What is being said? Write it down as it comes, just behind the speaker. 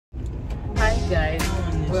guys,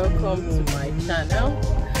 welcome to my channel.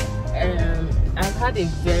 I've had a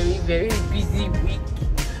very busy week,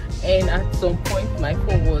 and at some point my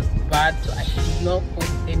phone was bad, so I did not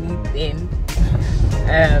post anything.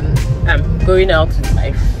 I'm going out with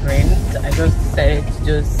my friend. I just decided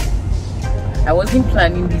to I wasn't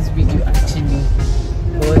planning this video actually,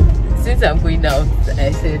 but since I'm going out,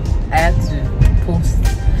 I said I had to post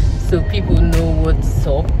so people know what's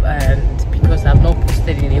up, and because I've not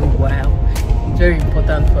posted in a while, it's very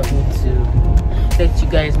important for me to let you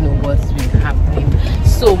guys know what's been happening.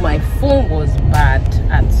 So my phone was bad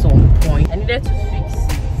at some point. I needed to fix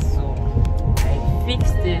it, so I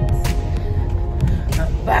fixed it.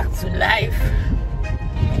 I'm back to life.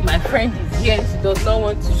 My friend is here. She does not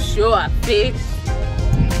want to show her face.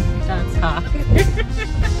 That's her.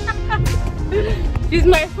 She's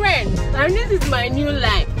my friend, and this is my new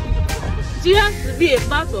life. She has to be a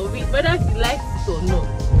part of it, whether she likes it or not.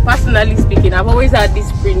 Personally speaking, I've always had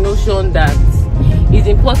this pre-notion that it's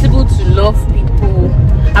impossible to love people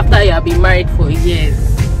after you have been married for years.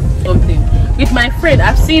 Something. With my friend,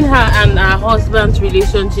 I've seen her and her husband's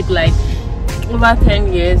relationship like over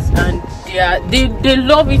 10 years, and they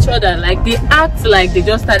love each other. Like, they act like they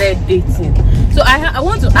just started dating. So I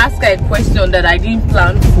want to ask her a question that I didn't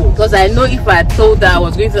plan for, because I know if I told her I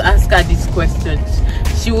was going to ask her this question,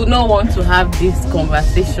 she would not want to have this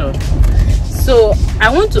conversation. So I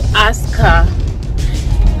want to ask her,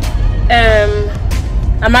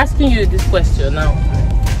 I'm asking you this question now.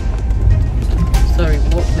 Sorry,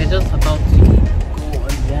 but we're just about to go on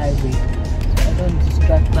the highway, so I don't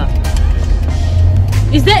distract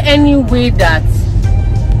her. Is there any way that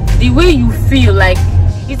the way you feel, like,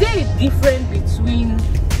 is there a difference between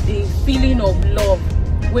the feeling of love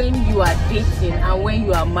when you are dating and when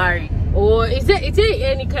you are married? Or is there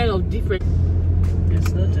any kind of difference?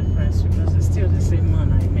 There's no difference, because it's still the same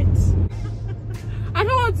man I met. I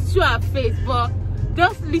don't want to show her face, but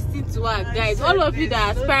just listen to her, guys. All of you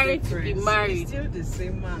that are aspiring to be married. It's still the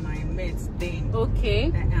same man I met then. Okay.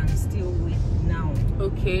 And I'm still with now.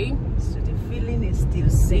 Okay. So the feeling is still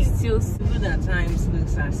same. It's still even at times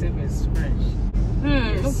looks as if it's fresh.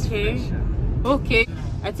 Okay. Fresher. Okay.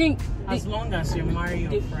 I think as long as you marry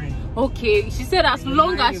your friend. Okay. She said as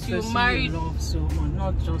long as you marry. You love so much,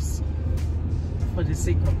 not just for the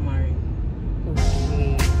sake of marrying.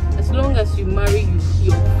 Okay. As long as you marry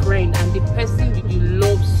your friend and the person you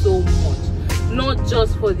love so much, not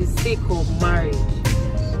just for the sake of marriage.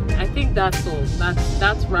 I think that's all.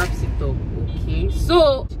 That wraps it up. Okay.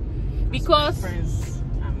 So because my friends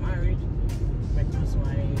are married, because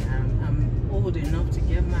I'm old enough to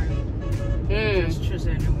get married. Just choose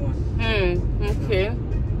anyone. Okay.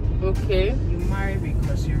 Okay. You marry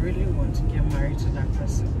because you really want to get married to that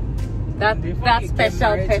person. That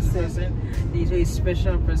special person. There's a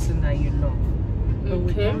special person that you love. But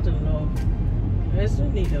without the love, there's no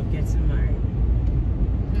need of getting married.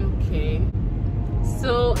 Okay.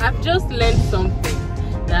 So I've just learned something,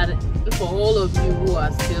 that for all of you who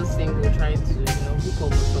are still single, trying to hook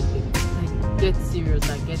up or something, like, get serious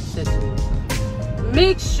and get settled.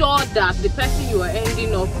 Make sure that the person you are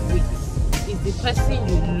ending up with is the person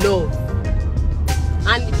you love,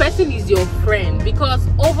 and the person is your friend, because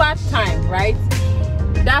over time, right,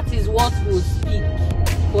 that is what will speak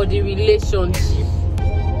for the relationship.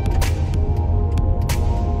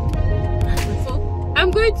 So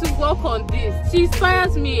I'm going to work on this. She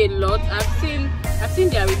inspires me a lot. I've seen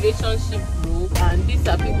their relationship grow, and these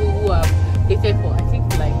are people who have dated for, I think,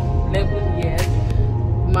 like 11 years,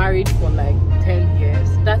 married for like 10 years.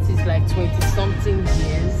 That is like 20-something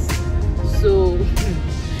years. So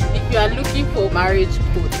if you are looking for marriage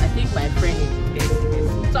code, I think my friend is the best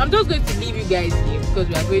person. So I'm just going to leave you guys here because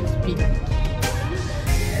we are going to pick